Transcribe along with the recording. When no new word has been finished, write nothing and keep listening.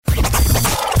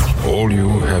All you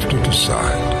have to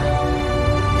decide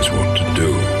is what to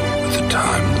do with the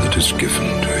time that is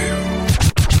given to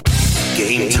you.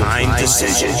 Game time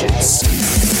decisions.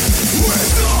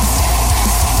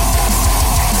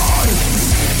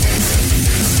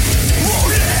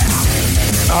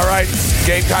 All right,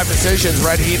 game time decisions,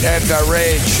 Red Heat and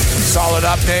Rage. Solid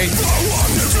update.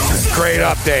 Great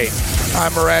update.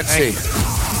 I'm Morency.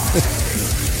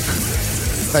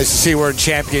 Nice to see we're in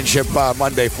championship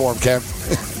Monday form, Ken.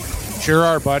 Sure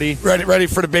are, buddy. Ready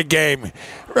for the big game.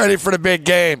 Ready for the big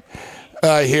game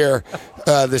here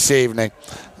this evening.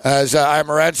 As I'm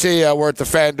Morency, we're at the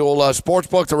FanDuel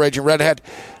Sportsbook, the Raging Redhead,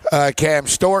 Cam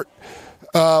Stewart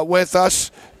with us.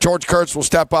 George Kurtz will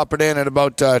step up and in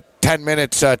about 10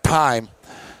 minutes time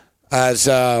as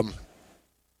a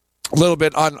little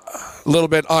bit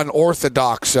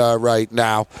unorthodox right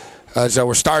now. So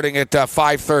we're starting at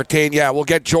 5:13. Yeah, we'll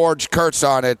get George Kurtz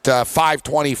on at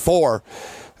 5:24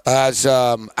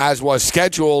 as was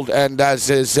scheduled and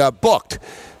as is booked.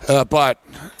 But,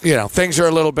 you know, things are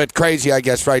a little bit crazy, I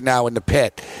guess, right now in the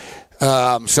pit.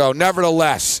 So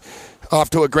nevertheless,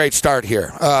 off to a great start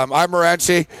here. I'm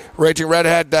Morency, Raging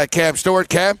Redhead, Cam Stewart.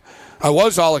 Cam, I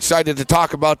was all excited to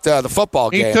talk about the football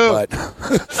game, too. but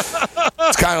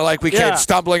it's kind of like we came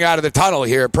stumbling out of the tunnel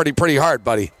here pretty hard,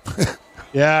 buddy.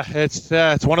 Yeah, it's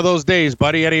one of those days,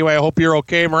 buddy. Anyway, I hope you're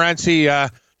okay, Morency.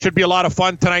 Should be a lot of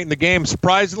fun tonight in the game.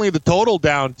 Surprisingly, the total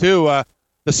down, too.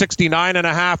 The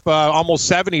 69.5, almost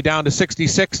 70, down to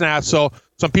 66.5. So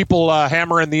some people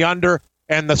hammering the under,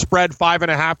 and the spread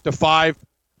 5.5 to 5.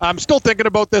 I'm still thinking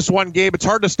about this one game. It's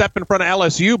hard to step in front of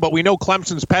LSU, but we know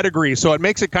Clemson's pedigree, so it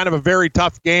makes it kind of a very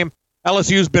tough game.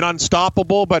 LSU's been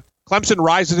unstoppable, but Clemson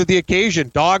rises to the occasion.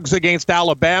 Dogs against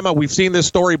Alabama. We've seen this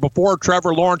story before.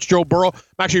 Trevor Lawrence, Joe Burrow. I'm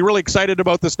actually really excited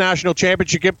about this national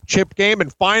championship game,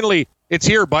 and finally, it's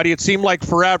here, buddy. It seemed like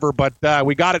forever, but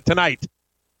we got it tonight.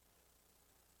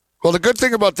 Well, the good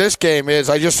thing about this game is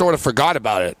I just sort of forgot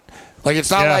about it. Like, it's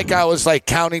not like I was, like,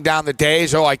 counting down the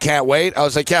days. Oh, I can't wait. I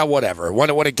was like, yeah, whatever. When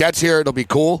it gets here, it'll be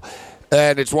cool.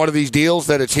 And it's one of these deals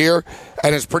that it's here,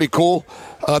 and it's pretty cool.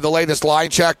 The latest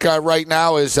line check right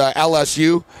now is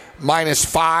LSU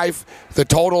 -5. The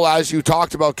total, as you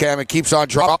talked about, Cam, it keeps on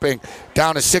dropping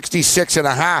down to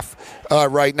 66.5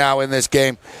 right now in this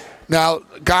game. Now,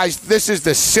 guys, this is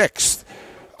the 6th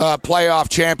playoff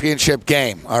championship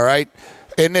game, all right?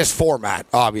 In this format,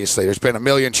 obviously. There's been a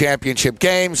million championship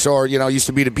games, or, you know, used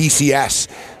to be the BCS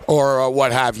or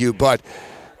what have you. But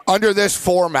under this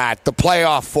format, the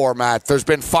playoff format, there's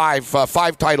been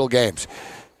five title games.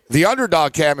 The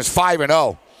underdog, Cam, is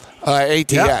 5-0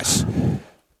 ATS. Yep.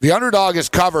 The underdog is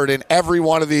covered in every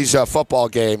one of these football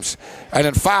games. And,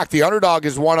 in fact, the underdog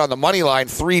has won on the money line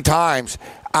 3 times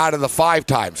out of the 5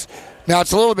 times. Now,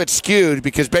 it's a little bit skewed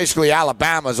because basically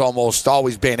Alabama's almost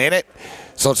always been in it.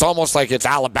 So it's almost like it's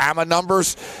Alabama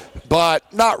numbers, but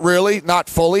not really, not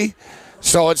fully.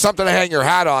 So it's something to hang your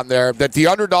hat on there, that the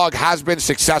underdog has been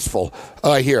successful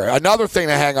here. Another thing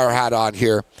to hang our hat on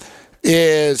here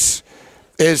is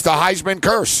the Heisman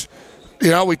curse. You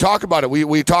know, we talk about it.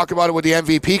 We talk about it with the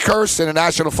MVP curse in the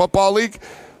National Football League.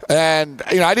 And,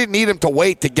 you know, I didn't need him to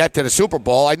wait to get to the Super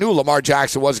Bowl. I knew Lamar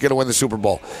Jackson was going to win the Super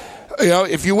Bowl. You know,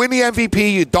 if you win the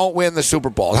MVP, you don't win the Super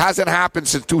Bowl. It hasn't happened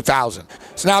since 2000.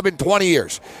 It's now been 20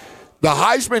 years. The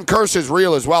Heisman curse is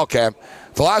real as well, Cam.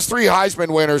 The last 3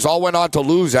 Heisman winners all went on to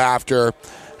lose after.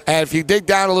 And if you dig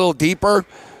down a little deeper,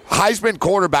 Heisman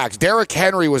quarterbacks. Derrick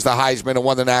Henry was the Heisman and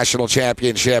won the national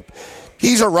championship.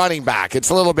 He's a running back. It's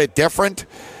a little bit different.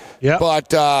 Yeah.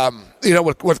 But, you know,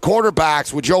 with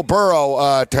quarterbacks, with Joe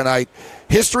Burrow tonight,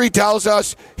 history tells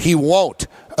us he won't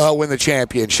win the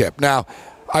championship. Now,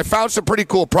 I found some pretty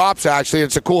cool props, actually.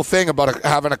 It's a cool thing about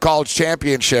having a college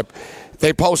championship.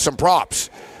 They post some props.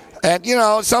 And, you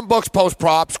know, some books post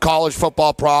props, college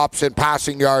football props and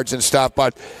passing yards and stuff.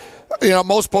 But, you know,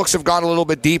 most books have gone a little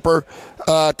bit deeper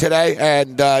today.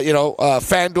 And, you know,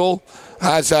 FanDuel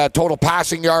has total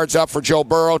passing yards up for Joe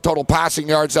Burrow, total passing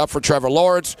yards up for Trevor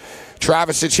Lawrence,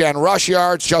 Travis Etienne rush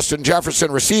yards, Justin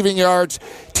Jefferson receiving yards,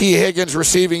 T. Higgins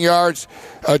receiving yards,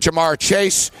 Jamar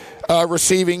Chase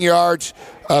receiving yards.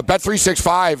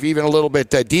 Bet365 even a little bit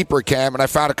deeper, Cam, and I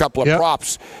found a couple of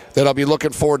props that I'll be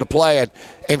looking forward to playing.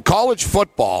 In college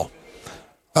football,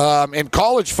 Cam,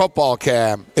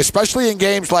 especially in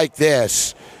games like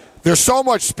this, there's so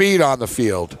much speed on the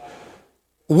field.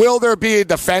 Will there be a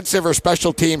defensive or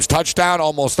special teams touchdown?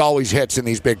 Almost always hits in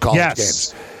these big college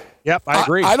games. Yep, I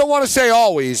agree. I don't want to say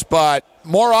always, but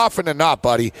more often than not,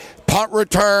 buddy. Punt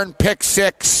return, pick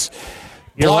six,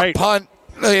 block punt.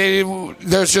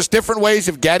 There's just different ways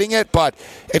of getting it, but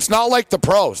it's not like the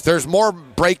pros. There's more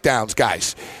breakdowns,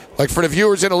 guys. Like for the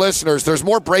viewers and the listeners, there's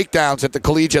more breakdowns at the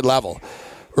collegiate level,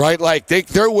 right? Like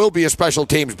there will be a special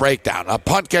teams breakdown. A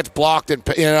punt gets blocked and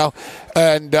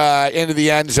into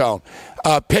the end zone.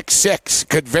 Pick six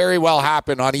could very well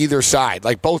happen on either side.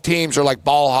 Like both teams are like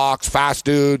ball hawks, fast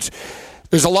dudes.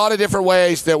 There's a lot of different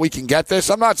ways that we can get this.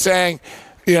 I'm not saying,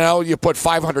 you put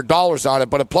 $500 on it,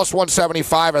 but at plus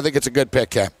 175, I think it's a good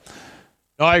pick, Cam.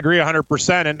 No, I agree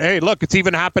 100%. And, hey, look, it's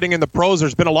even happening in the pros.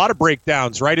 There's been a lot of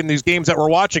breakdowns, right, in these games that we're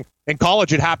watching. In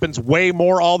college, it happens way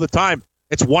more all the time.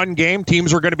 It's one game.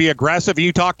 Teams are going to be aggressive.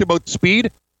 You talked about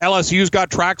speed. LSU's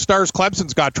got track stars.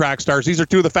 Clemson's got track stars. These are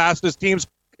two of the fastest teams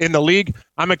in the league.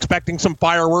 I'm expecting some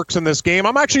fireworks in this game.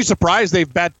 I'm actually surprised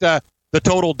they've bet the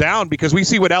total down because we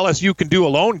see what LSU can do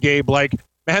alone, Gabe. Like,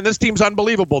 man, this team's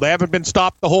unbelievable. They haven't been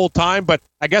stopped the whole time, but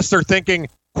I guess they're thinking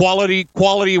quality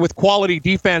with quality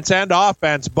defense and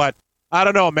offense. But I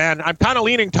don't know, man. I'm kind of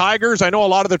leaning Tigers. I know a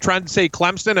lot of the trends say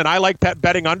Clemson, and I like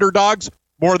betting underdogs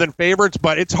more than favorites,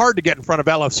 but it's hard to get in front of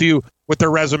LSU with their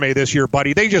resume this year,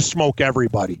 buddy. They just smoke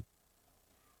everybody.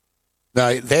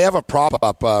 Now, they have a prop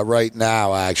up right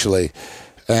now, actually,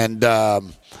 and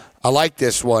I like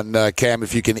this one, Cam,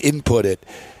 if you can input it.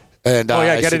 And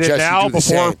get it in now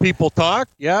before people talk?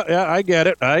 Yeah, I get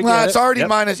it. It's already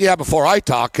minus, before I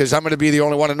talk, because I'm going to be the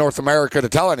only one in North America to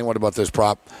tell anyone about this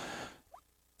prop.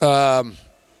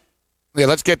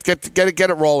 Let's get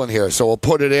it rolling here. So we'll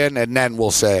put it in, and then we'll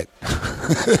say it.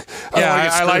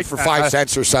 I like for 5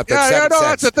 cents or something. Yeah,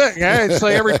 that's the thing. Yeah, it's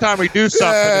like every time we do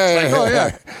something, it's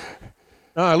like,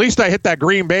 at least I hit that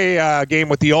Green Bay game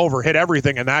with the over. Hit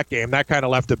everything in that game. That kind of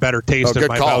left a better taste in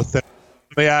my mouth.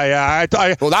 Yeah.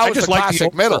 That was just the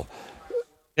classic middle.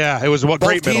 Yeah, it was what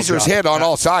great middle. Both teasers hit on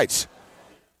all sides.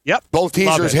 Yep. Both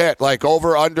teasers hit, like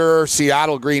over, under,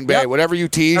 Seattle, Green Bay. Yep. Whatever you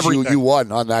tease, you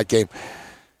won on that game.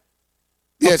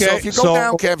 Yeah, okay, so if you go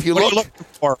down, Cam, if you look. What are you looking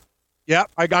for?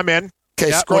 Yep, I'm in.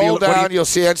 Okay, scroll down. You'll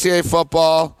see NCAA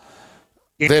football.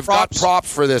 They've got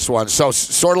props for this one. So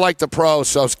sort of like the pros.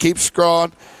 So keep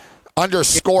scrolling. Under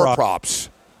score props.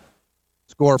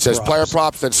 Score props. It says player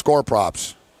props, then score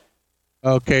props.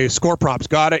 Okay, score props.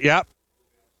 Got it. Yep.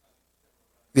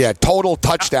 Yeah, total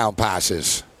touchdown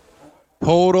passes.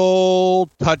 Total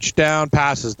touchdown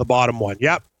passes, the bottom one.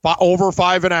 Yep. Over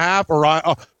 5.5 or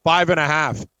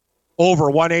 5.5.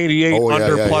 Over 188.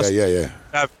 Under plus. Yeah.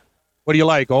 What do you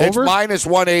like? Over? It's minus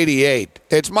 188.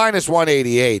 It's minus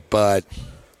 188, but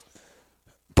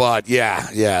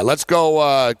yeah. Let's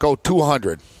go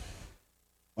 200.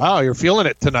 Wow, you're feeling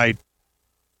it tonight.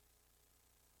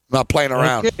 Not playing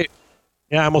around. Okay.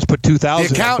 Yeah, I almost put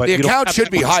 2,000. The account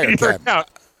should be higher, Ken.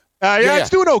 It's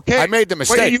doing okay. I made the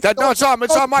mistake. It's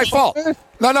not my fault.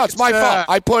 No, it's my fault.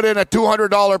 I put in a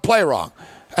 $200 play wrong.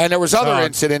 And there was other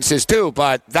incidences too,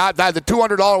 but that the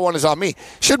 $200 one is on me.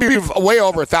 Should be way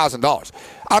over $1,000.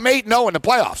 I'm 8-0 in the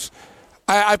playoffs.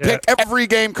 I picked every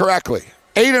game correctly.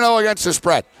 8-0 against the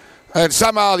spread. And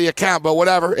somehow the account, but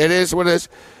whatever. It is what it is.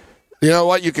 You know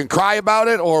what? You can cry about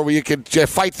it or you can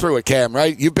just fight through it, Cam,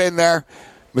 right? You've been there.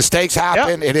 Mistakes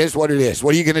happen. Yep. It is what it is.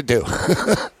 What are you going to do?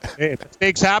 Hey,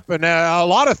 mistakes happen. A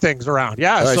lot of things around.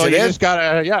 Yeah, so you just got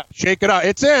to shake it out.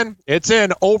 It's in.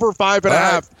 Over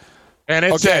 5.5. And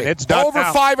it's in. It's done over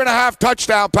now. 5.5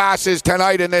 touchdown passes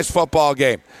tonight in this football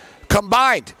game.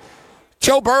 Combined.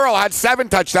 Joe Burrow had 7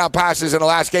 touchdown passes in the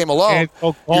last game alone.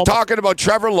 You're talking about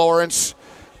Trevor Lawrence.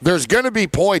 There's going to be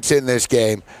points in this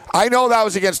game. I know that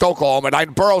was against Oklahoma,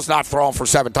 and Burrow's not throwing for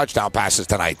 7 touchdown passes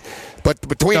tonight. But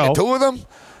between the two of them,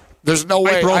 there's no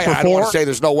way. I don't want to say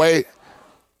there's no way.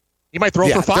 He might throw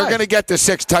for 5. They're going to get the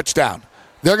 6 touchdown.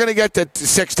 They're going to get the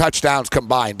 6 touchdowns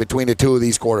combined between the two of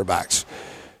these quarterbacks.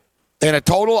 In a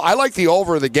total, I like the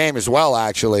over of the game as well.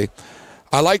 Actually,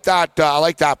 I like that. I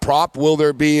like that prop. Will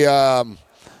there be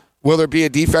a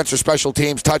defense or special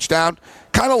teams touchdown?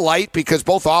 Kind of light because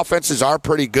both offenses are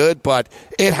pretty good, but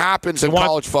it happens in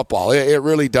college football. It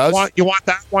really does. You want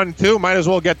that one too? Might as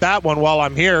well get that one while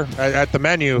I'm here at the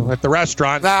menu at the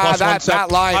restaurant. Nah,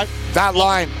 that line.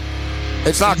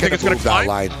 It's not going to move. That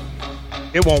line.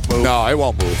 It won't move. No, it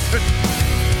won't move.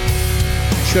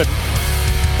 It shouldn't.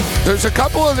 There's a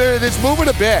couple of there that's moving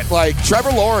a bit. Like Trevor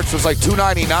Lawrence was like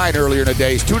 299 earlier in the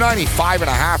day. He's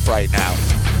 295.5 right now.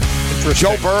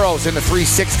 Joe Burrow's in the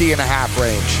 360.5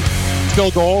 range. Still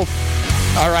gold.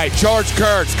 All right, George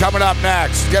Kurtz coming up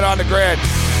next. Get on the grid.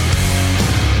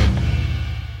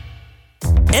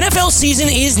 NFL season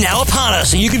is now upon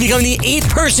us, and you can become the 8th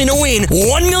person to win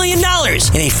 $1 million in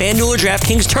a FanDuel or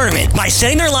DraftKings tournament by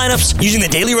setting their lineups using the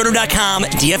DailyRoto.com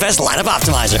DFS lineup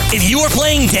optimizer. If you are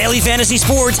playing daily fantasy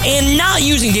sports and not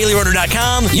using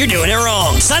DailyRoto.com, you're doing it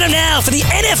wrong. Sign up now for the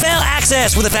NFL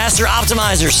access with a faster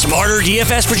optimizer, smarter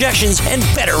DFS projections, and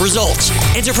better results.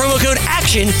 Enter promo code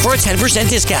ACTION for a 10%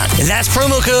 discount. That's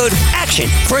promo code ACTION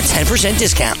for a 10%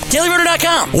 discount.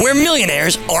 DailyRoto.com, where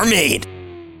millionaires are made.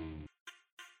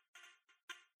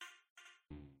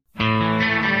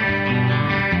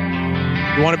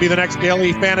 You want to be the next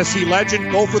daily fantasy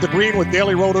legend? Go for the green with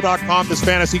DailyRoto.com this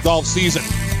fantasy golf season.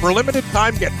 For a limited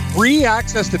time, get free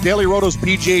access to Daily Roto's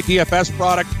PGA DFS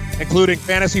product, including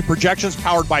fantasy projections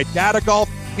powered by Data Golf,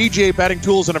 PGA betting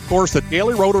tools, and of course the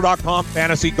DailyRoto.com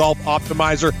Fantasy Golf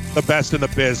Optimizer, the best in the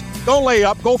biz. Don't lay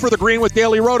up. Go for the green with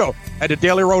Daily Roto. Head to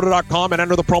DailyRoto.com and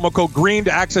enter the promo code GREEN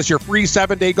to access your free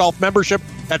 7-day golf membership.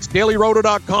 That's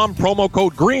DailyRoto.com, promo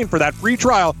code GREEN for that free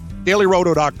trial.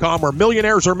 DailyRoto.com, where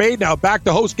millionaires are made. Now back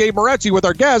to host Gabe Moretzi with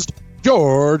our guest,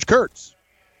 George Kurtz.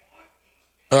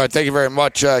 All right, thank you very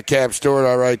much, Cam Stewart.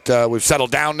 All right, we've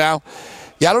settled down now.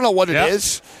 Yeah, I don't know what it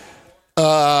is.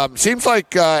 Seems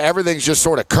like everything's just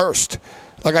sort of cursed.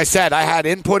 Like I said, I had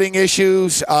inputting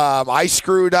issues. I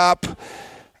screwed up.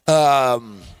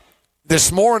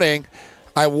 This morning,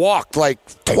 I walked like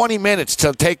 20 minutes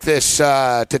to take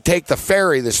the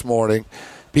ferry this morning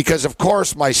because, of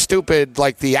course, my stupid,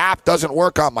 the app doesn't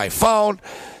work on my phone.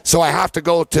 So I have to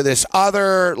go to this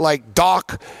other,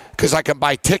 dock because I can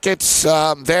buy tickets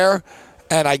there.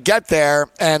 And I get there,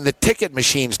 and the ticket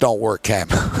machines don't work, Cam.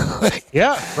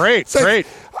 Yeah, great.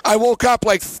 I woke up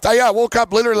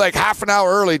literally half an hour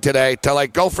early today to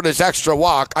go for this extra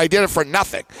walk. I did it for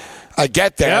nothing. I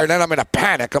get there, and then I'm in a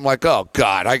panic. I'm like, oh,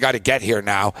 God, I got to get here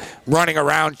now. Running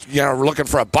around, looking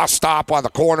for a bus stop on the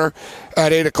corner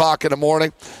at 8 o'clock in the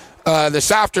morning. This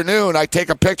afternoon, I take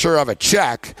a picture of a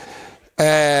check,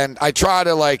 and I try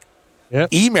to,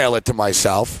 email it to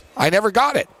myself. I never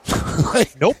got it.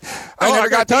 Nope. I never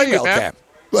got the email, Cam.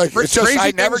 It's just,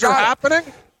 I never got it. Happening?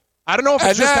 I don't know if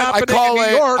it's just happening in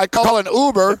New York. I call an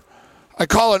Uber. I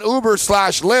call an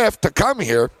Uber/Lyft to come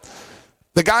here.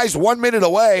 The guy's 1 minute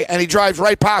away, and he drives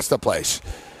right past the place.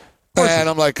 And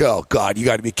I'm like, oh, God, you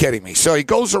got to be kidding me. So he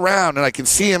goes around, and I can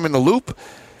see him in the loop.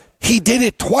 He did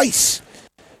it twice.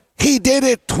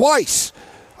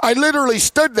 I literally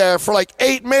stood there for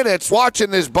 8 minutes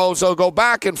watching this bozo go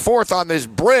back and forth on this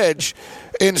bridge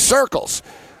in circles.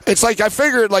 It's I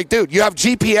figured, dude, you have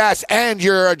GPS and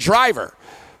you're a driver.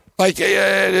 You want to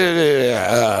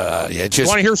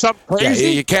hear something crazy?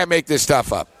 Yeah, you can't make this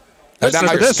stuff up. And then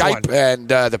Skype one. And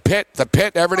the pit,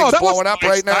 everything's blowing up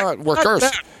right now. We're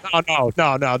cursed. No.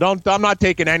 Don't. I'm not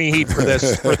taking any heat for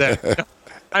this.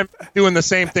 I'm doing the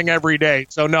same thing every day.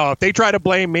 So no, if they try to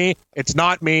blame me, it's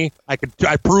not me.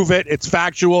 I prove it. It's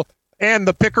factual. And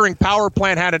the Pickering power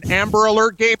plant had an Amber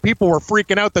Alert gate. People were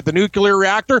freaking out that the nuclear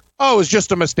reactor, it was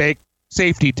just a mistake.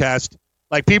 Safety test.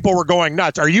 People were going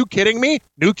nuts. Are you kidding me?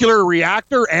 Nuclear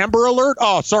reactor, Amber Alert?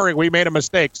 Oh, sorry, we made a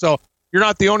mistake. So you're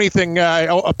not the only thing,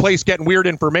 a place getting weird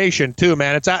information too,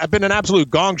 man. It's been an absolute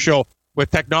gong show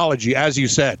with technology, as you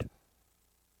said.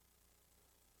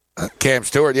 Cam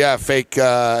Stewart, a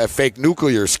fake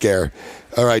nuclear scare.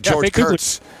 All right, George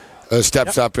Kurtz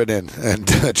steps up and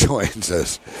joins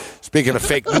us. Speaking of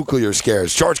fake nuclear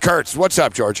scares, George Kurtz, what's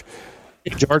up, George?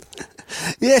 Hey, George.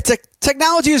 Yeah,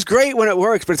 technology is great when it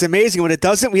works, but it's amazing when it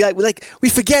doesn't. We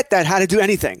forget how to do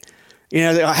anything.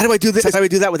 How do I do this? How do I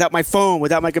do that without my phone,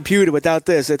 without my computer, without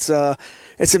this? It's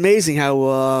amazing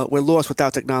how we're lost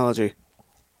without technology.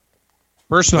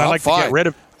 Personally, I'd like to get rid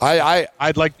of.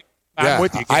 I'd like. I'm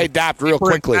with you. I adapt real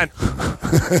quickly.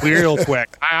 Real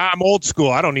quick. I'm old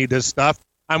school. I don't need this stuff.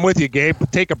 I'm with you, Gabe.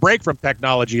 Take a break from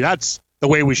technology. That's the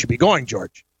way we should be going,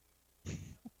 George.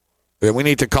 Yeah, we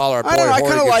need to call our boy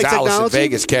Jorge Gonzalez in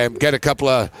Vegas, Cam. Get a couple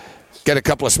of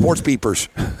sports beepers.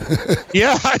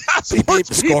 Yeah,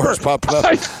 sports scores popping up.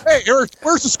 Hey,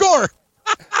 where's the score?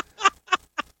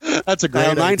 That's a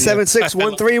great idea.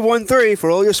 976-1313 for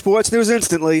all your sports news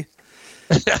instantly.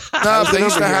 No, they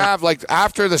used to have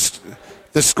after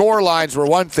the score lines were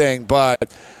one thing, but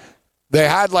they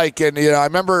had I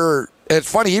remember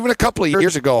it's funny, even a couple of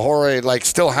years ago, Jorge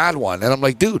still had one, and I'm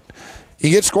like, dude, you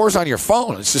get scores on your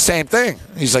phone. It's the same thing.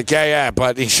 He's like, yeah,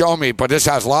 but he showed me, but this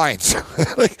has lines.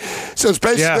 So it's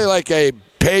basically like a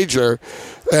pager,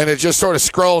 and it just sort of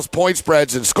scrolls point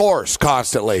spreads and scores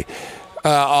constantly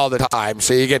all the time.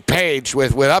 So you get paged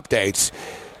with updates.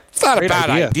 It's not a bad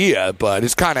idea, but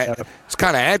it's kind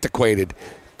of antiquated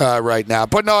right now.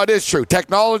 But no, it is true.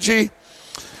 Technology,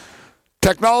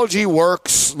 technology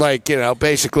works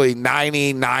basically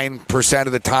 99%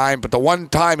 of the time, but the one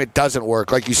time it doesn't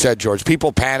work, like you said, George,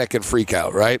 people panic and freak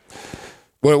out, right?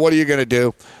 What are you going to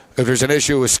do if there's an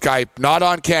issue with Skype? Not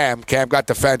on Cam. Cam got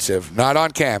defensive. Not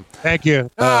on Cam. Thank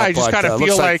you. I just kind of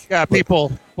feel like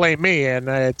people blame me, and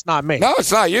it's not me. No,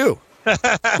 it's not you. Look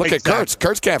Exactly. at Kurtz.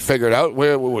 Kurtz can't figure it out.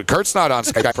 Kurt's not on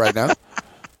Skype right now.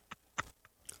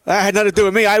 That had nothing to do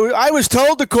with me. I was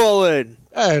told to call in.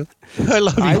 I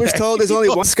love you. I was told there's only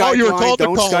one Skype you were line. told to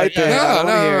Don't call Skype in. in. Yeah, I don't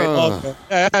wanna hear it. Okay.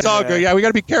 Yeah, that's all good. Yeah, we got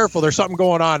to be careful. There's something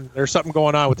going on. There's something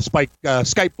going on with the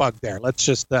Skype bug there. Let's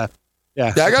just, Yeah,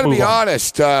 I got to be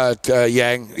honest,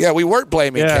 Yang. Yeah, we weren't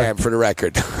blaming Cam for the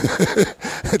record.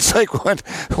 It's like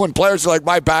when players are like,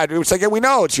 my bad. It's like, yeah, we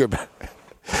know it's your bad.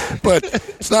 But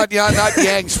it's not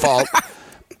Yang's fault.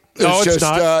 No, it's just,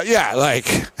 not.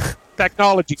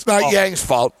 Technology. It's not Yang's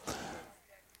fault.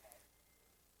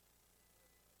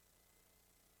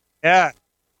 Yeah.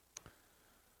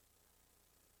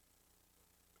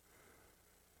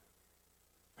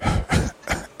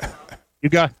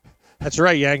 That's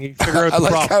right, Yang. You figure out the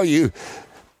problem.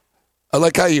 I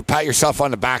like how you pat yourself on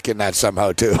the back in that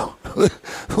somehow, too.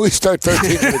 We start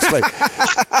 13 minutes late.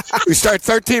 We start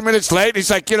 13 minutes late, and he's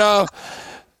like, No,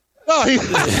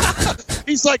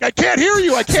 he's like, I can't hear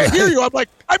you. I can't hear you. I'm like,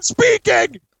 I'm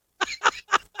speaking.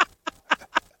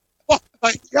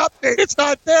 Like, the update, it's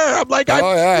not there. I'm like,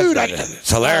 dude.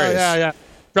 It's hilarious. Yeah.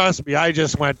 Trust me, I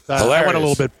just went. I went a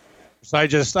little bit. So I'm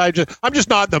just not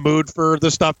in the mood for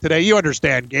the stuff today. You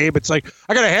understand, Gabe? It's like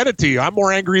I gotta hand it to you. I'm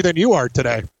more angry than you are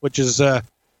today, which is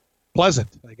pleasant,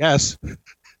 I guess.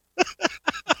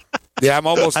 Yeah, I'm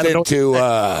almost into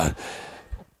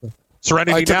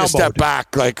Serenity I took now a step mode.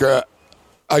 back.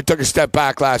 I took a step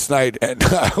back last night, and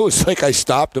I was like, I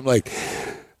stopped. I'm like.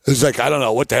 It was like, I don't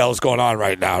know what the hell is going on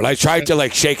right now. And I tried to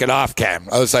shake it off, Cam.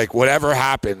 I was like, whatever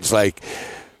happens,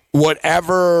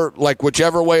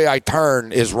 whichever way I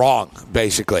turn is wrong,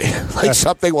 basically.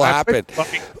 Something will happen.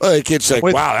 It's like,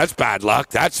 wow, that's bad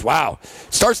luck. Wow.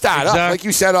 Starts to add up. Like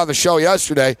you said on the show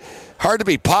yesterday, hard to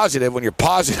be positive when you're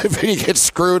positive and you get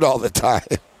screwed all the time.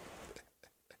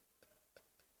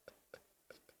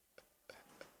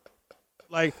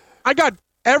 I got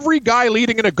every guy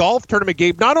leading in a golf tournament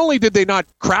game. Not only did they not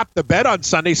crap the bed on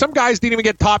Sunday, some guys didn't even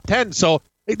get top 10. So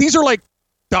these are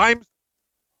dimes.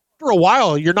 For a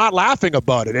while, you're not laughing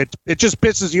about it. It just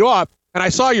pisses you off. And I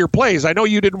saw your plays. I know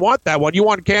you didn't want that one. You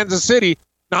want Kansas City,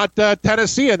 not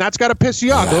Tennessee, and that's got to piss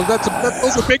you off.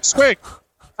 Those are big swings.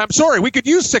 I'm sorry. We could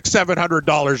use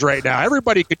 $600-700 right now.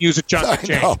 Everybody could use a chunk of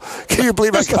change. Know. Can you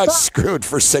believe I got screwed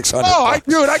for $600? Oh, I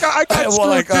got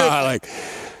screwed too.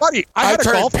 Buddy, I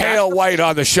turned pale white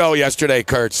on the show yesterday,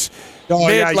 Kurtz. At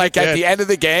the end of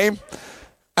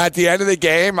the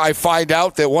game, I find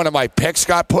out that one of my picks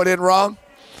got put in wrong,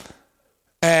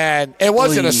 and it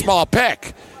wasn't a small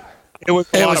pick. It was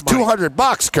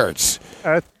 $200, Kurtz.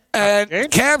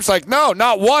 And Cam's like, no,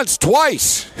 not once,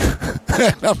 twice.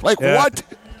 And I'm like, what?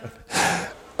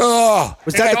 Oh,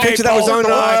 was that the picture that was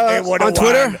on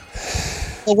Twitter?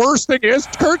 The worst thing is,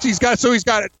 Kurtz, he's got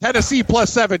Tennessee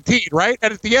plus 17, right?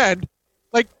 And at the end,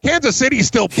 Kansas City's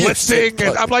still blitzing,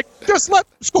 and I'm like, just let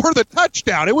them score the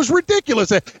touchdown. It was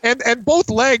ridiculous. And both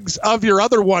legs of your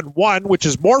other one won, which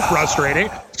is more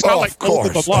frustrating. It's not like both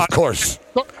of them lost. Of course.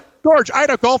 George, I had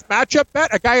a golf matchup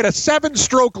bet. A guy had a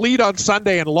 7-stroke lead on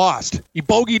Sunday and lost. He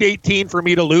bogeyed 18 for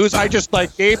me to lose. I just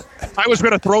Gabe, I was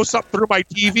going to throw something through my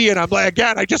TV, and I'm like,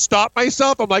 again, I just stopped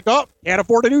myself. I'm like, oh, can't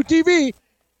afford a new TV.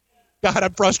 God,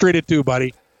 I'm frustrated too,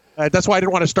 buddy. That's why I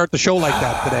didn't want to start the show like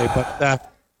that today.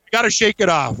 But we got to shake it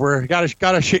off. We're got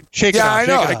to shake it off. Yeah, I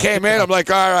know. I came in. I'm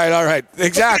like, all right.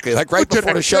 Exactly. Right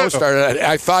before the show started,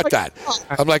 I thought that.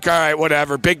 I'm like, all right,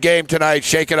 whatever. Big game tonight.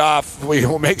 Shake it off.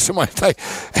 We'll make some money.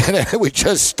 And then we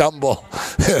just stumble.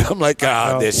 I'm like,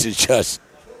 this is just.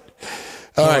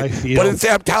 All right. But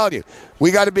I'm telling you, we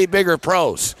got to be bigger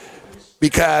pros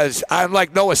because I'm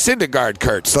like Noah Syndergaard,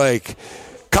 Kurtz.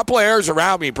 Couple of errors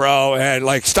around me, bro,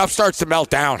 and stuff starts to melt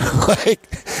down.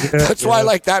 That's why I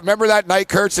like that. Remember that night,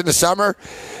 Kurtz, in the summer?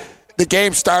 The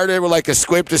game started with a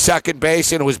squib to second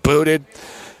base and it was booted.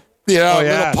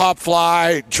 Little pop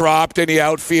fly dropped in the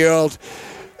outfield.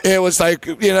 It was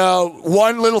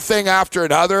one little thing after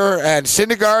another, and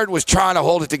Syndergaard was trying to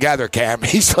hold it together, Cam.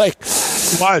 He's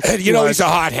he's a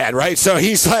hothead, right? So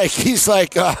he's and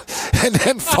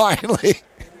then finally.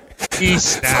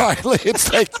 Finally, it's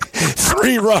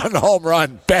 3-run home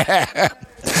run, bam.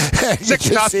 And you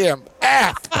just see him,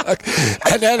 and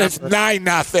then it's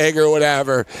 9-0 or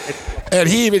whatever. And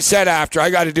he even said after,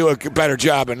 I got to do a better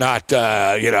job and not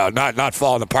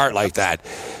falling apart like that.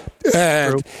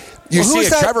 And You see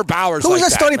it, Trevor Bauer's Who was like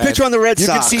that starting man. pitcher on the Red Sox?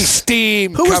 You can Sox? see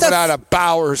steam coming out of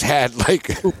Bauer's head. Like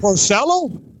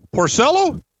Porcello?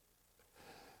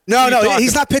 No,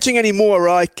 he's not pitching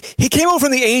anymore. He came over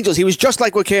from the Angels. He was just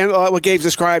like what Gabe's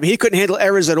described. He couldn't handle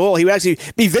errors at all. He would actually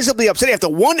be visibly upset after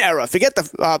one error. Forget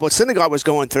what Syndergaard was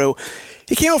going through.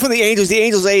 He came over from the Angels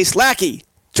ace,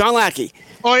 John Lackey.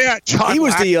 Oh, yeah, John He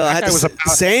was Lackey. had the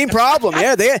same problem.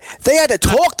 Yeah, they had to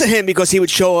talk to him because he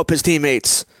would show up his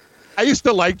teammates. I used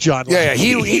to like John Lackey.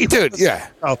 Yeah, he did. Yeah.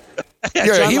 Oh.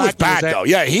 Yeah, he was bad though.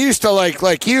 Yeah, he used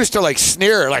to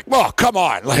sneer like, "Well, come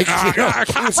on!" Like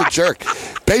he was a jerk.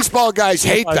 Baseball guys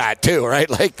hate that too, right?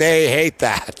 Like they hate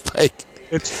that. Like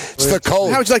it's the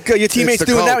code. How it's like your teammates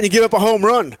doing that when you give up a home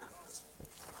run.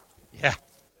 Yeah.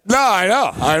 No, I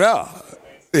know.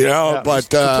 But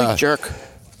complete jerk.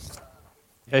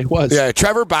 Yeah, he was. Yeah,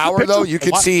 Trevor Bauer though, you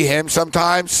can see him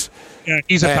sometimes. Yeah,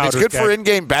 he's a powder it's good guy. for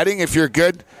in-game betting if you're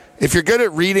good. If you're good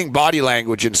at reading body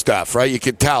language and stuff, right? You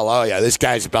can tell, oh yeah, this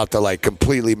guy's about to like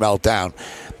completely melt down,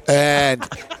 and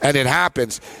it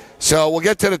happens. So we'll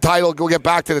get to the title. We'll get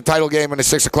back to the title game in the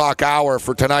 6 o'clock hour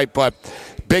for tonight. But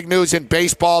big news in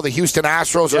baseball: the Houston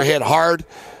Astros are hit hard,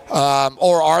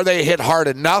 or are they hit hard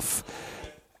enough?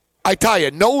 I tell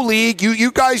you, no league.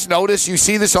 You guys notice. You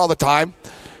see this all the time.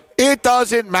 It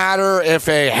doesn't matter if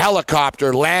a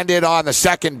helicopter landed on the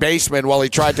second baseman while he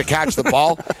tried to catch the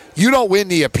ball. You don't win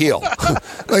the appeal.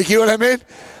 Like, you know what I mean?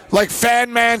 Like,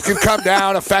 fan man can come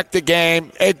down, affect the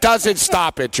game. It doesn't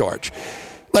stop it, George.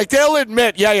 Like, they'll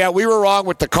admit, yeah, we were wrong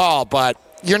with the call, but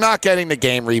you're not getting the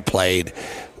game replayed.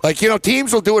 Like,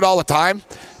 teams will do it all the time.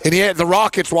 And the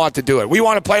Rockets want to do it. We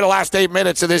want to play the last 8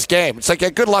 minutes of this game. It's like,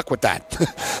 good luck with that.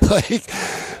 like,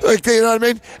 you know what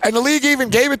I mean? And the league even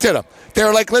gave it to them.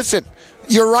 They're like, listen,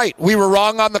 you're right. We were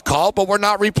wrong on the call, but we're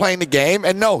not replaying the game.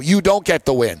 And no, you don't get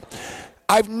the win.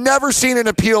 I've never seen an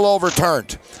appeal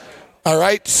overturned. All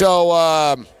right? So,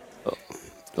 I've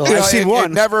seen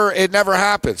one. It never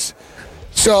happens.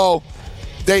 So,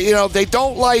 they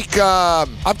don't like,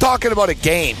 I'm talking about a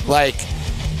game. Like,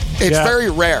 it's very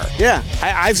rare. Yeah,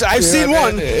 I've seen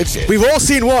one. We've all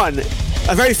seen one.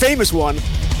 A very famous one.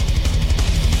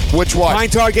 Which one? Pine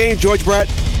Tar game, George Brett.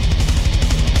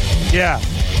 Yeah.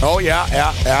 Oh, yeah.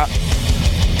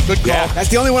 Good call. Yeah. That's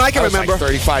the only one I can remember. Like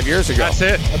 35 years ago. That's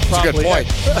it. That's a good point.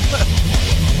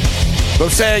 But I'm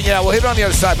saying, we'll hit it on the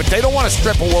other side, but they don't want to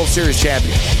strip a World Series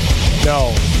champion.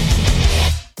 No.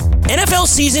 NFL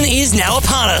season is now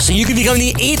upon us, and you can become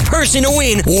the 8th person to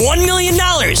win $1 million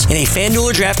in a FanDuel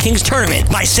or DraftKings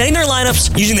tournament by setting their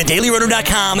lineups using the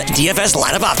DailyRoto.com DFS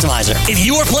lineup optimizer. If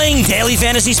you are playing daily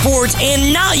fantasy sports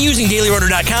and not using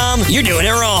DailyRoto.com, you're doing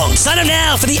it wrong. Sign up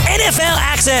now for the NFL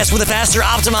access with a faster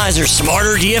optimizer,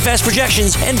 smarter DFS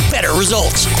projections, and better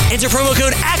results. Enter promo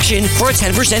code ACTION for a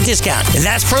 10% discount.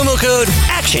 That's promo code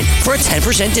ACTION for a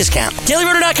 10% discount.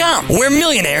 DailyRoto.com, where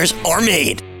millionaires are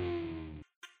made.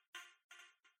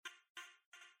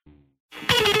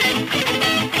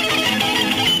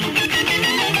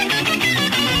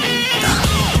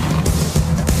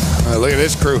 Look at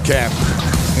this crew, Cam.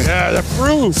 Yeah, the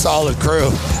crew. Solid crew.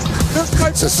 Look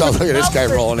at this guy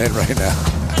rolling in right now.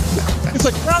 It's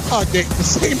like Groundhog Day. The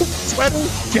same sweater,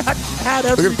 jacket, hat,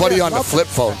 everything. Look at Buddy on the flip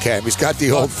phone, Cam. He's got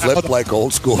the old flip, like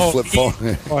old school flip phone.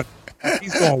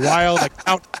 He's going wild, like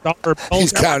counting dollar bills.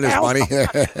 He's counting his money.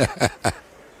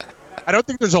 I don't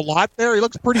think there's a lot there. He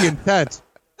looks pretty intense.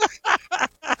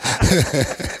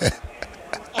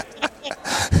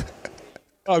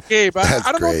 Okay, but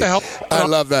I don't know what the hell. I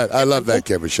love that. I love that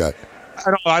camera shot.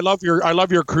 I love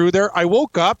your crew there. I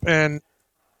woke up and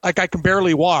like I can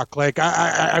barely walk. Like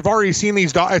I've already seen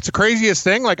these. It's the craziest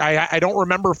thing. Like I don't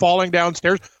remember falling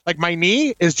downstairs. Like my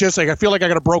knee is just like I feel like I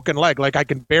got a broken leg. Like I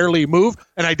can barely move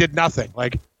and I did nothing.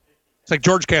 Like it's like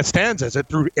George Costanza. Is it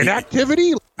through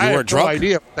inactivity? I weren't have drunk? no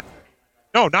idea.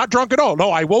 No, not drunk at all.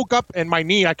 No, I woke up and my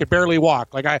knee I could barely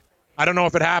walk. Like I don't know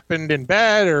if it happened in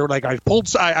bed or like I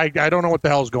pulled. I don't know what the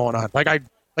hell's going on. I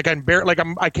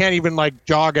can't even like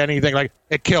jog anything. Like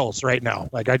it kills right now.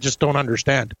 Like I just don't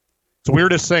understand. It's the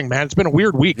weirdest thing, man. It's been a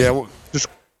weird week. Yeah, just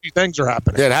things are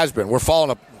happening. Yeah, it has been. We're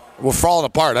falling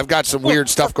apart. I've got some weird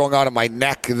stuff going on in my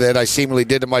neck that I seemingly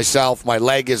did to myself. My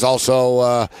leg is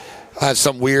also has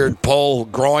some weird pull,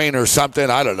 groin or something.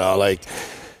 I don't know. Like.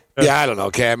 Yeah, I don't know,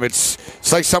 Cam.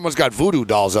 It's like someone's got voodoo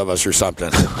dolls of us or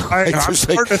something.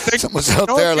 Someone's out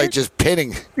there like just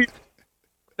pinning.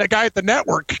 That guy at the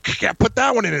network, yeah, put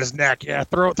that one in his neck. Yeah,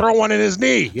 throw one in his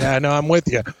knee. Yeah, no, I'm with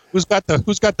you. Who's got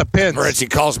the pins? Morency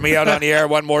calls me out on the air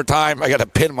one more time. I got a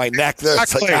pin in my neck.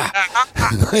 Exactly.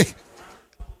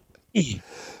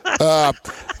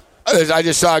 I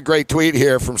just saw a great tweet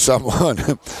here from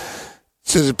someone.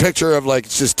 This is a picture of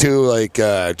it's just two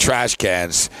trash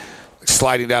cans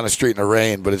sliding down the street in the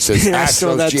rain, but it says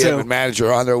Astros GM and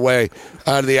manager on their way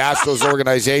out of the Astros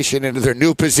organization into their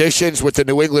new positions with the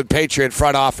New England Patriot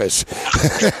front office.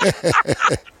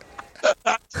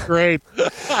 That's great.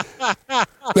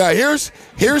 Now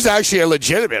here's actually a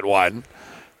legitimate one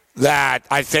that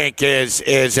I think is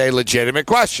a legitimate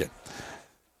question.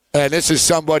 And this is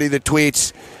somebody that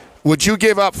tweets, would you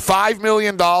give up $5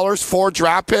 million, 4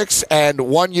 draft picks, and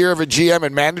 1 year of a GM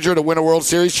and manager to win a World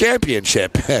Series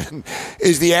championship? And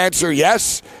is the answer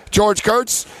yes, George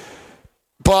Kurtz?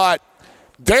 But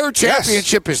their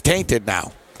championship is tainted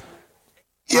now.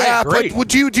 Yeah, but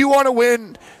do you want to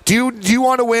win? Do you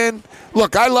want to win?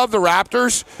 Look, I love the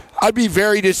Raptors. I'd be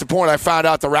very disappointed I found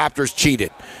out the Raptors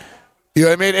cheated. You know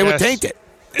what I mean? It would taint it.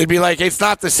 It'd be like, it's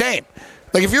not the same.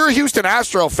 Like, if you're a Houston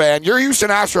Astro fan, you're a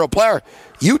Houston Astro player,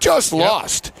 you just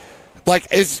lost. Like,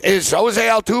 is Jose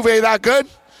Altuve that good?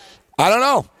 I don't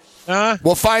know.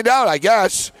 We'll find out, I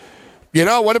guess. You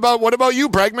know, what about you,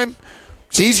 Bregman?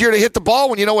 It's easier to hit the ball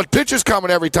when you know what pitch is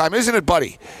coming every time, isn't it,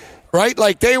 buddy? Right?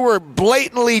 Like, they were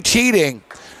blatantly cheating,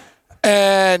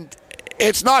 and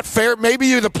it's not fair. Maybe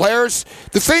you're the players.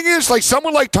 The thing is, like,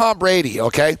 someone like Tom Brady,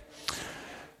 okay?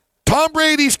 Tom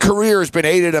Brady's career has been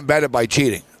aided and abetted by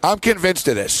cheating. I'm convinced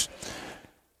of this.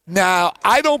 Now,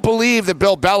 I don't believe that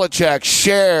Bill Belichick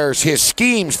shares his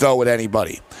schemes, though, with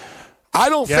anybody. I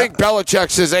don't think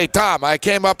Belichick says, hey, Tom, I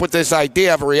came up with this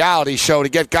idea of a reality show to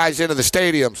get guys into the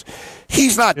stadiums.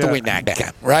 He's not doing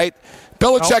that, right?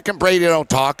 Belichick and Brady don't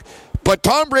talk. But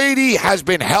Tom Brady has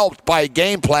been helped by a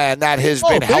game plan that has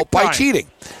been helped by cheating.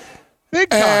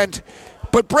 Big time.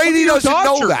 But Brady doesn't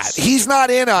know that. He's not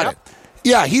in on it.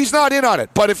 Yeah, he's not in on it.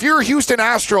 But if you're a Houston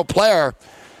Astro player,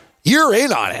 you're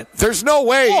in on it. There's no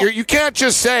way. You can't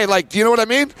just say, like, you know what I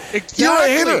mean? Exactly. You're a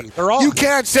hitter. You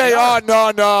can't say,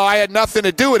 no, I had nothing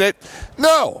to do with it.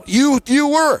 No, you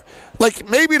were. Like,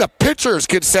 maybe the pitchers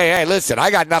could say, hey, listen, I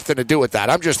got nothing to do with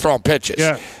that. I'm just throwing pitches.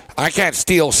 Yeah. I can't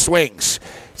steal swings.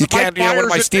 You can't, what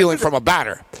am I stealing from a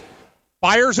batter?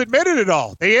 Fiers admitted it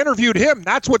all. They interviewed him.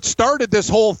 That's what started this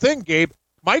whole thing, Gabe.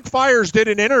 Mike Fiers did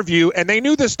an interview, and they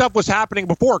knew this stuff was happening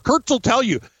before. Kurtz will tell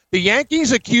you, the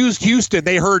Yankees accused Houston.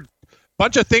 They heard a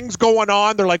bunch of things going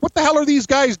on. They're like, what the hell are these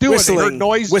guys doing? They heard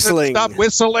noise and stuff,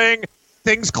 whistling,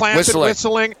 things clamping,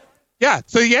 whistling. Yeah,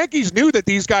 so the Yankees knew that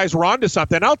these guys were onto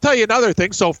something. And I'll tell you another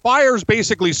thing. So Fiers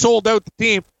basically sold out the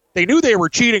team. They knew they were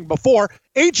cheating before.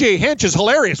 A.J. Hinch is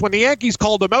hilarious. When the Yankees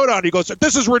called him out on it, he goes,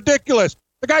 this is ridiculous.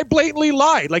 The guy blatantly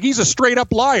lied. Like, he's a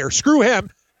straight-up liar. Screw him.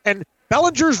 And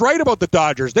Bellinger's right about the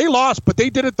Dodgers. They lost, but they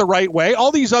did it the right way.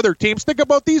 All these other teams, think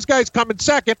about these guys coming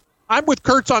second. I'm with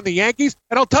Kurtz on the Yankees,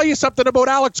 and I'll tell you something about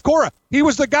Alex Cora. He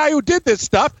was the guy who did this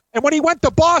stuff, and when he went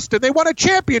to Boston, they won a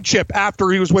championship after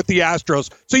he was with the Astros.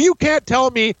 So you can't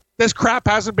tell me this crap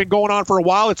hasn't been going on for a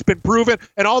while. It's been proven,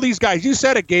 and all these guys, you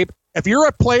said it, Gabe, if you're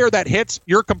a player that hits,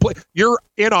 you're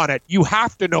in on it. You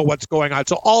have to know what's going on.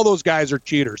 So all those guys are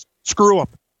cheaters. Screw them.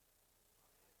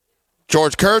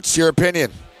 George Kurtz, your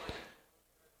opinion?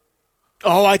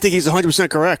 Oh, I think he's 100%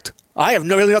 correct. I have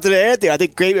really nothing to add there. I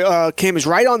think Cam is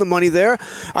right on the money there.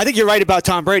 I think you're right about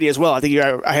Tom Brady as well. I think you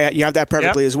have that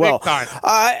perfectly as well.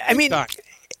 I mean,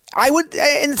 I would,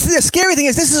 and the scary thing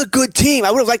is this is a good team.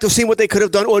 I would have liked to have seen what they could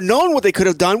have done or known what they could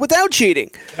have done without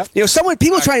cheating. Yep. You know,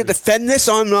 people trying to defend this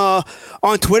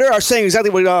on Twitter are saying exactly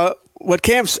what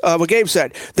Gabe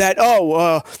said,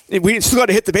 that we still got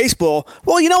to hit the baseball.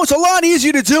 Well, you know, it's a lot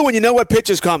easier to do when you know what pitch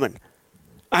is coming.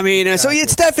 I mean, so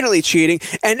it's definitely cheating.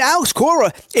 And Alex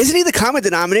Cora, isn't he the common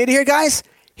denominator here, guys?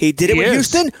 He did it with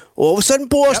Houston. All of a sudden,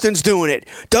 Boston's doing it.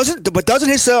 Doesn't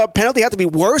his penalty have to be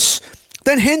worse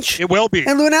than Hinch? It will be.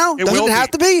 And Lunau? Doesn't it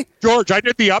have to be? George, I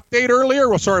did the update earlier.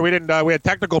 Well, sorry, we didn't. We had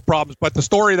technical problems. But the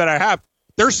story that I have,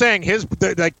 they're saying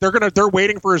they're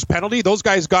waiting for his penalty. Those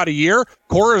guys got a year.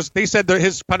 Cora's, they said that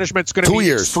his punishment's going to be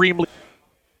extremely.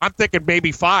 I'm thinking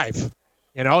maybe 5.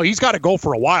 You know, he's got to go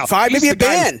for a while. 5, maybe a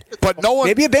ban. But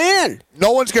maybe a ban.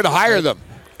 No one's going to hire them.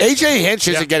 A.J. Hinch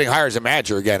isn't getting hired as a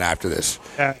manager again after this.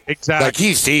 Yeah, exactly. Like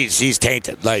he's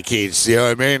tainted. Like he's, you know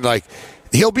what I mean? Like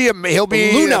he'll be a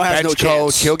bench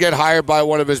coach. He'll get hired by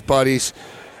one of his buddies.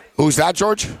 Who's that,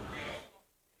 George?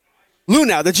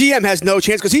 Lunau, the GM, has no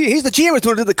chance because he's the GM was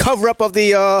doing the cover up of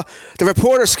the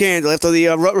reporter scandal after the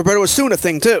Roberto Osuna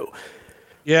thing too.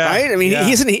 Yeah, right. I mean,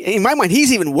 in my mind,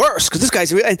 he's even worse because this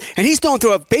guy's and he's known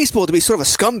through a baseball to be sort of a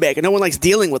scumbag, and no one likes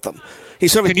dealing with him.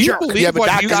 He's sort of a jerk. Yeah, but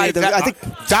that guy, I think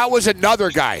that was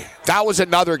another guy. That was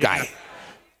another guy.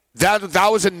 That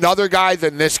was another guy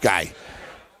than this guy.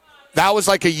 That was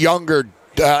like a younger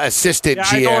assistant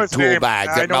GM tool bag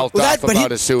that mouthed off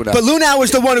about Osuna. But Lunau was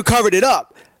the one who covered it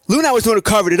up. Luna was the one who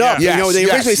covered it up. Yes, They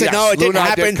originally said, no, it didn't Luna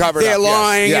happen. did cover it They're up.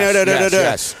 lying.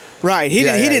 Yes. Right. He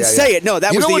didn't say it. No,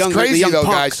 that was the young crazy, the young though,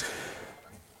 punk. guys?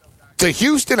 The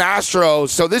Houston Astros,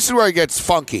 so this is where it gets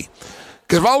funky.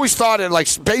 Because I've always thought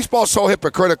baseball's so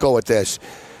hypocritical with this.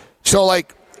 So,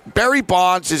 Barry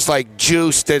Bonds is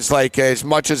juiced as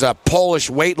much as a Polish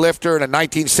weightlifter in the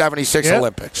 1976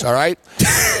 Olympics, all right?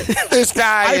 This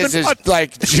guy is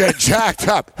jacked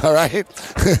up, all right?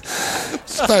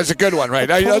 That's a good one, right?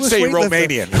 Let's say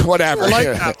Romanian, whatever. You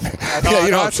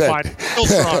know what I'm saying?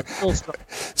 Still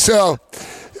strong.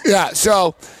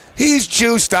 So he's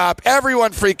juiced up.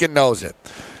 Everyone freaking knows it.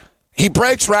 He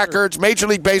breaks records. Major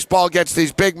League Baseball gets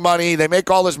these big money. They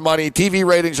make all this money. TV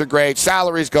ratings are great.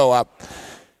 Salaries go up.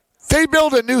 They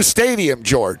build a new stadium,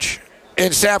 George,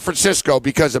 in San Francisco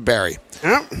because of Barry.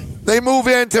 Yep. They move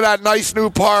into that nice new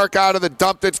park out of the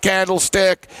dump that's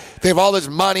Candlestick. They have all this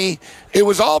money. It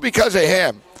was all because of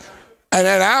him. And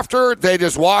then after, they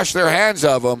just wash their hands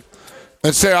of him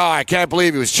and say, I can't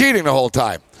believe he was cheating the whole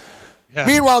time. Yeah.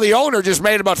 Meanwhile, the owner just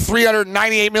made about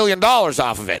 $398 million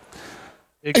off of it.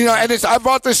 Exactly. And I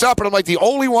brought this up, and I'm the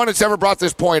only one that's ever brought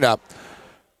this point up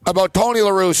about Tony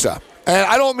La Russa. And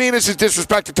I don't mean this as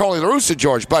disrespect to Tony La Russa,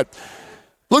 George, but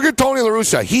look at Tony La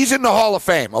Russa. He's in the Hall of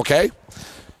Fame, okay?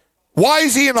 Why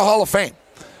is he in the Hall of Fame?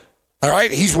 All right?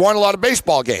 He's won a lot of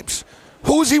baseball games.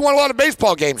 Who has he won a lot of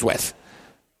baseball games with?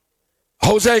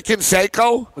 Jose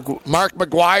Canseco, Mark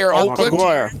McGwire,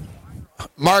 Oakland.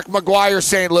 Mark McGwire,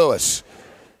 St. Louis.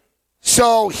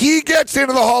 So he gets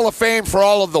into the Hall of Fame for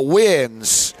all of the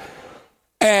wins,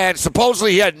 and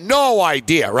supposedly he had no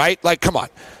idea, right? Come on.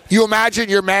 You imagine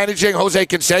you're managing Jose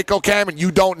Canseco, Cam, and you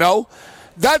don't know?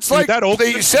 That's saying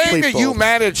that you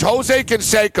manage Jose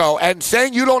Canseco and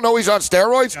saying you don't know he's on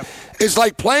steroids is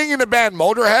like playing in the band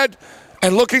Motorhead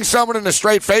and looking someone in the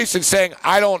straight face and saying,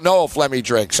 I don't know if Lemmy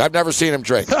drinks. I've never seen him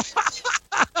drink.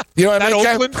 You know what I mean,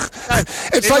 Cam?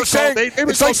 It's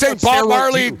like saying Bob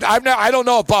Marley. I don't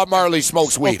know if Bob Marley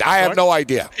smokes weed. I have no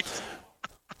idea.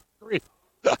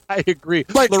 I agree.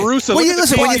 La Russa. When you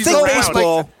think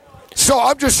baseball. So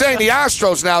I'm just saying the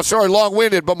Astros now, sorry,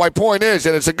 long-winded, but my point is,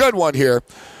 and it's a good one here,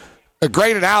 a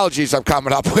great analogies I'm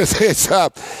coming up with is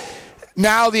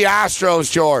now the Astros,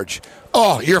 George.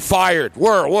 Oh, you're fired. We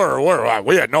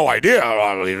had no idea.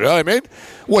 You know what I mean?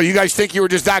 What, you guys think you were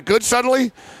just that good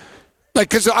suddenly?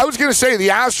 Because I was going to say the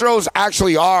Astros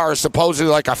actually are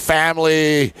supposedly a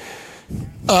family,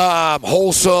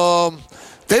 wholesome.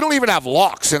 They don't even have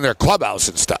locks in their clubhouse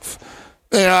and stuff.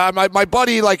 My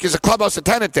buddy is a clubhouse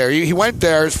attendant there. He went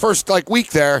there his first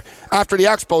week there after the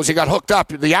Expos. He got hooked up.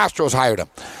 The Astros hired him,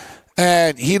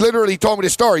 and he literally told me the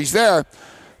story. He's there,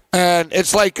 and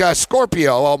it's like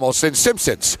Scorpio almost in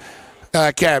Simpsons.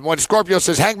 Cam, when Scorpio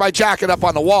says, "Hang my jacket up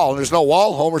on the wall," and there's no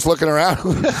wall. Homer's looking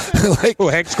around.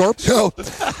 Hank Scorpio.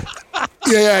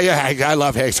 Yeah. I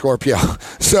love Hank Scorpio.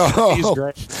 So he's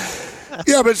great.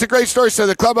 Yeah, but it's a great story. So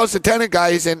the clubhouse attendant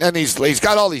guy, and he's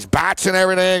got all these bats and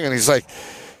everything, and so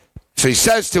he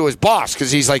says to his boss,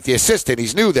 because he's the assistant,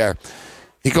 he's new there.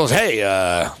 He goes, "Hey,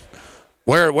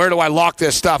 where do I lock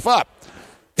this stuff up?"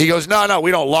 He goes, "No,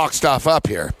 we don't lock stuff up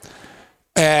here."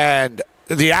 And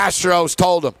the Astros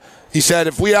told him, he said,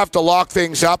 "If we have to lock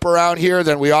things up around here,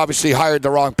 then we obviously hired the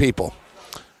wrong people."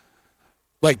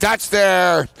 That's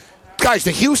their. Guys,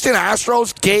 the Houston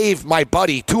Astros gave my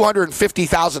buddy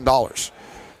 $250,000.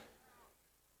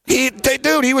 He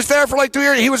was there for 2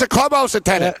 years. He was a clubhouse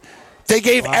attendant. They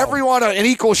gave everyone an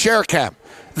equal share, Cam.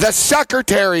 The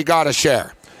secretary got a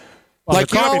share. When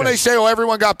they say,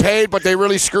 everyone got paid, but they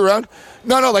really screw around?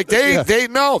 No, they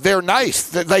know. They're nice.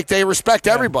 They respect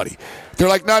everybody. They're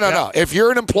no. If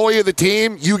you're an employee of the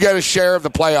team, you get a share of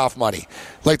the playoff money.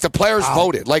 The players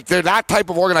voted. They're that type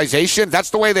of organization.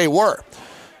 That's the way they were.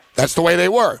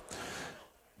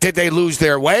 Did they lose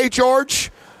their way,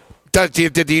 George? Do you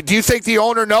think the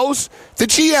owner knows? The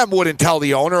GM wouldn't tell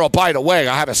the owner, "Oh, by the way,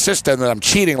 I have a system that I'm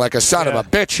cheating like a son of a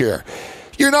bitch here."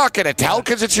 You're not going to tell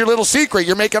because it's your little secret.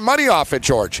 You're making money off it,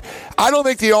 George. I don't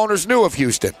think the owners knew of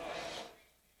Houston.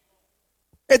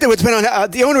 It would depend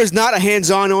on the owner is not a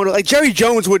hands-on owner. Jerry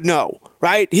Jones would know,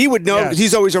 right? He would know because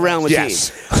he's always around with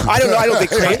teams. I don't know. I don't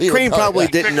think Crane probably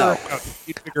didn't know.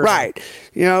 Right.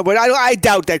 But I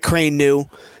doubt that Crane knew.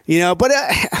 But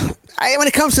when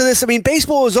it comes to this,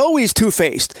 baseball is always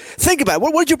two-faced. Think about it.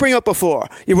 What did you bring up before?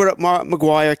 You brought up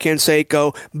McGwire,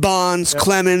 Canseco, Bonds,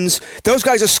 Clemens. Those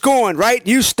guys are scorned, right?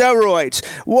 Use steroids.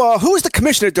 Well, who was the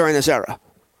commissioner during this era?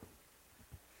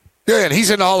 Yeah, and he's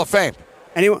in the Hall of Fame.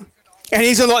 Anyone? And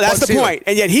he's in the, that's the point.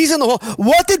 And yet he's in the Hall.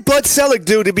 What did Bud Selig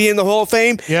do to be in the Hall of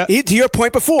Fame? Yeah. To your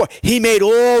point before, he made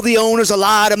all the owners a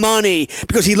lot of money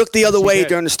because he looked the other way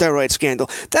during the steroid scandal.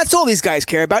 That's all these guys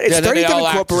care about. It's 30 different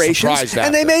corporations,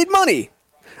 and they made money.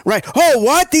 Right. Oh,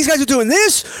 what? These guys are doing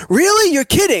this? Really? You're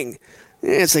kidding.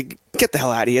 It's like, get the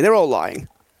hell out of here. They're all lying.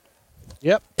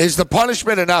 Yep. Is the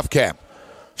punishment enough, Cam?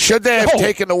 Should they have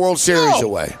taken the World Series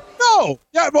away? No.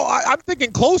 Yeah, well, I'm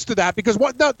thinking close to that because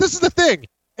no, this is the thing.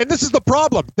 And this is the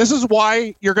problem. This is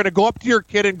why you're going to go up to your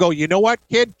kid and go, you know what,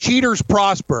 kid? Cheaters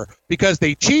prosper because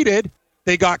they cheated,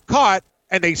 they got caught,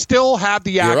 and they still have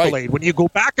the accolade. Right. When you go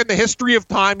back in the history of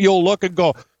time, you'll look and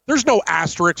go, there's no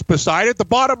asterisk beside it. The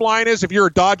bottom line is if you're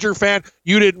a Dodger fan,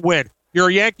 you didn't win. You're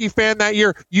a Yankee fan that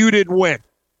year, you didn't win.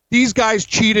 These guys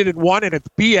cheated and won, and it's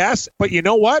BS. But you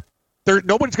know what?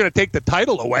 Nobody's going to take the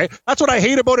title away. That's what I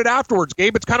hate about it afterwards,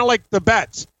 Gabe. It's kind of like the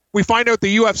bets. We find out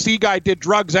the UFC guy did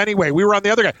drugs anyway. We were on the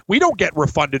other guy. We don't get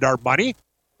refunded our money,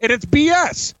 and it's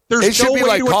BS. There's no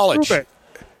way to improve it.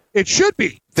 It should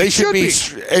be.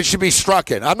 It should be struck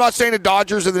in. I'm not saying the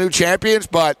Dodgers are the new champions,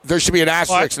 but there should be an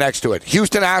asterisk next to it.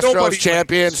 Houston Astros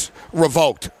champions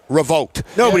revoked.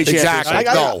 Nobody exactly. I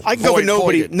can go for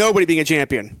nobody being a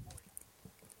champion.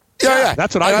 Yeah.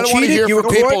 That's what I don't want to hear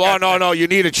from people. Oh no, you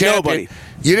need a champion. Nobody.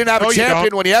 You didn't have a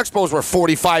champion when the Expos were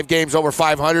 45 games over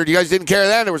 500. You guys didn't care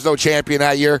then. There was no champion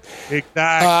that year.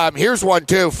 Exactly. Here's one,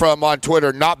 too, from on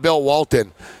Twitter, not Bill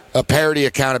Walton, a parody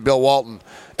account of Bill Walton.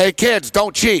 Hey, kids,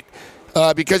 don't cheat.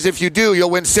 Because if you do,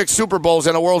 you'll win 6 Super Bowls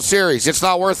and a World Series. It's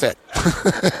not worth it.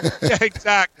 Yeah,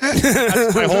 exactly.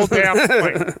 That's my whole damn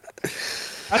point.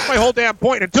 That's my whole damn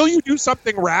point. Until you do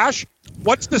something rash,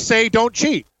 what's to say don't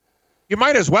cheat? You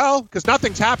might as well, because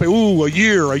nothing's happened. Ooh, a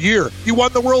year. You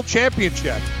won the world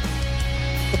championship.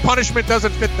 The punishment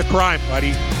doesn't fit the crime,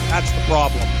 buddy. That's the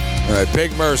problem. All right,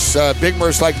 Big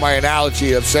Merce like my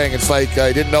analogy of saying it's like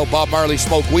I didn't know Bob Marley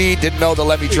smoked weed, didn't know the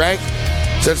Lemmy drank.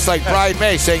 So it's like Brian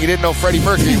May saying he didn't know Freddie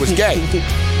Mercury was gay.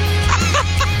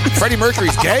 Freddie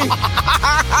Mercury's gay?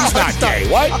 He's not gay.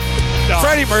 What? No.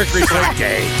 Freddie Mercury's not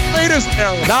gay.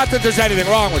 Not that there's anything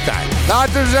wrong with that.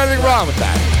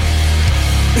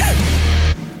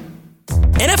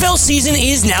 NFL season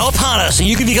is now upon us, and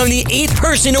you can become the 8th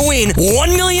person to win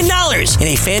 $1 million in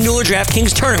a FanDuel or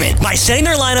DraftKings tournament by setting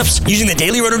their lineups using the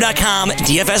DailyRoto.com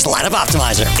DFS lineup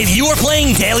optimizer. If you are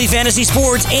playing daily fantasy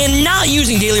sports and not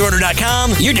using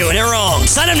DailyRoto.com, you're doing it wrong.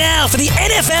 Sign up now for the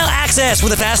NFL access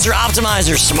with a faster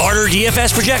optimizer, smarter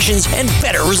DFS projections, and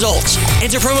better results.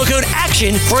 Enter promo code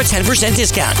ACTION for a 10%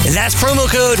 discount. That's promo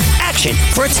code ACTION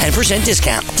for a 10%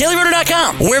 discount.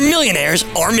 DailyRoto.com, where millionaires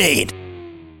are made.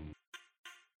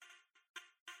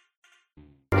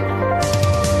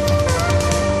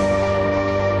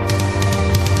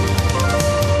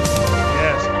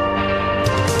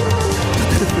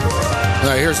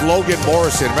 Here's Logan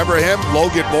Morrison. Remember him?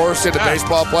 Logan Morrison, the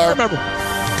baseball player? I remember.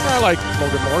 I like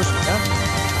Logan Morrison,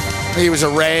 yeah. He was a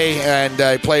Ray, and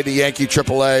he played the Yankee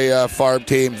AAA farm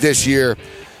team this year.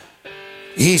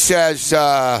 He says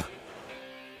that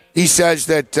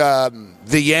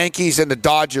the Yankees and the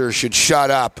Dodgers should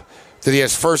shut up, that he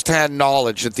has firsthand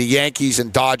knowledge that the Yankees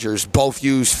and Dodgers both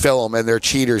use film, and they're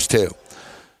cheaters too.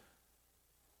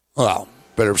 Well,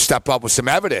 better step up with some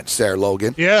evidence there,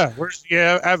 Logan. Yeah, where's the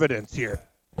evidence here?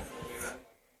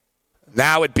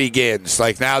 Now it begins.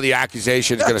 Like, now the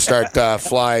accusation is going to start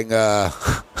flying.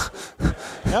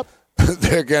 Yep.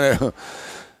 They're going to.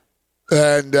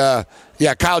 And,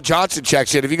 Kyle Johnson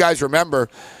checks in. If you guys remember,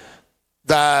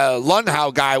 the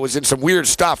Lundhow guy was in some weird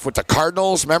stuff with the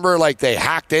Cardinals. Remember, like, they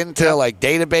hacked into, like,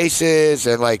 databases,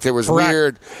 and, like, there was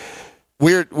weird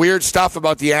stuff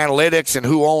about the analytics and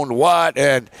who owned what.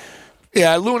 And,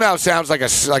 yeah, Lundhow sounds like a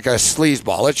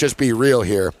sleazeball. Let's just be real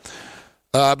here.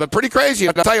 But pretty crazy.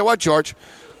 I'll tell you what, George.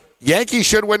 Yankees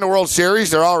should win the World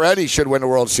Series. They already should win the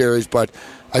World Series. But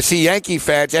I see Yankee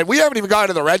fans, and we haven't even gotten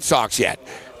to the Red Sox yet.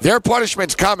 Their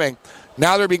punishment's coming.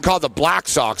 Now they're being called the Black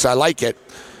Sox. I like it.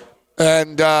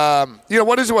 And,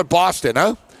 what is it with Boston,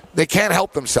 huh? They can't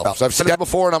help themselves. I've said that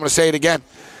before, and I'm going to say it again.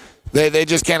 They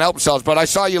just can't help themselves. But I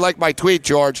saw you like my tweet,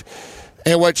 George.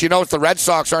 And what you know is the Red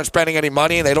Sox aren't spending any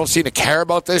money, and they don't seem to care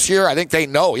about this year. I think they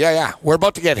know. Yeah. We're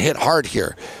about to get hit hard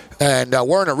here. And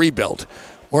we're in a rebuild.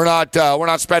 We're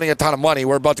not spending a ton of money.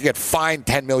 We're about to get fined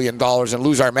 $10 million and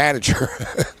lose our manager.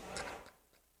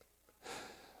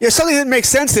 Yeah, something that makes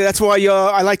sense there. That's why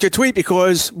I liked your tweet,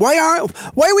 because why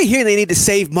are we hearing they need to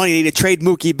save money, they need to trade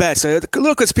Mookie Betts? A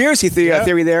little conspiracy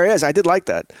theory there is. I did like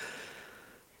that.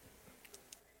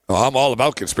 Well, I'm all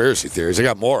about conspiracy theories. I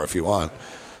got more if you want.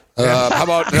 How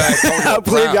about Antonio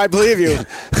Brown? I believe you.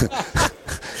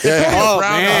 Oh,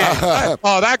 Brown, man.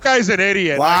 that guy's an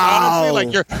idiot. Wow. Like,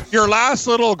 honestly, like your last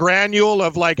little granule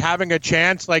of like having a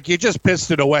chance, like you just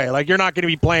pissed it away. Like you're not going to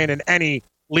be playing in any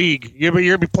league. You're going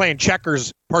to be playing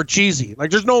checkers, Parcheesi.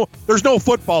 Like there's no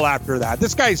football after that.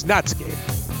 This guy's nuts, Gabe.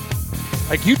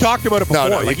 Like you talked about it before.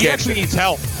 No, like he actually needs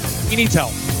help. He needs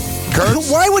help.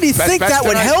 Kurtz? Why would he think that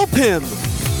would tonight? help him?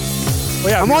 Well,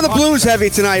 yeah, I'm on the Blues heavy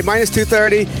tonight, minus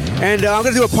 230, and I'm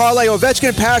going to do a parlay.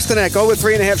 Ovechkin, Pasternak, over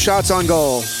 3.5 shots on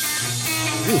goal.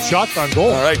 Ooh, shots on goal.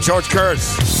 All right, George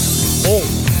Kurtz. Oh,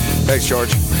 Thanks,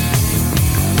 George.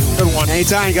 good one.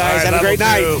 Anytime, guys. All right, Have a great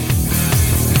night. level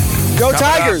 2. Go Coming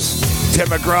Tigers. up, Tim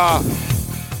McGraw.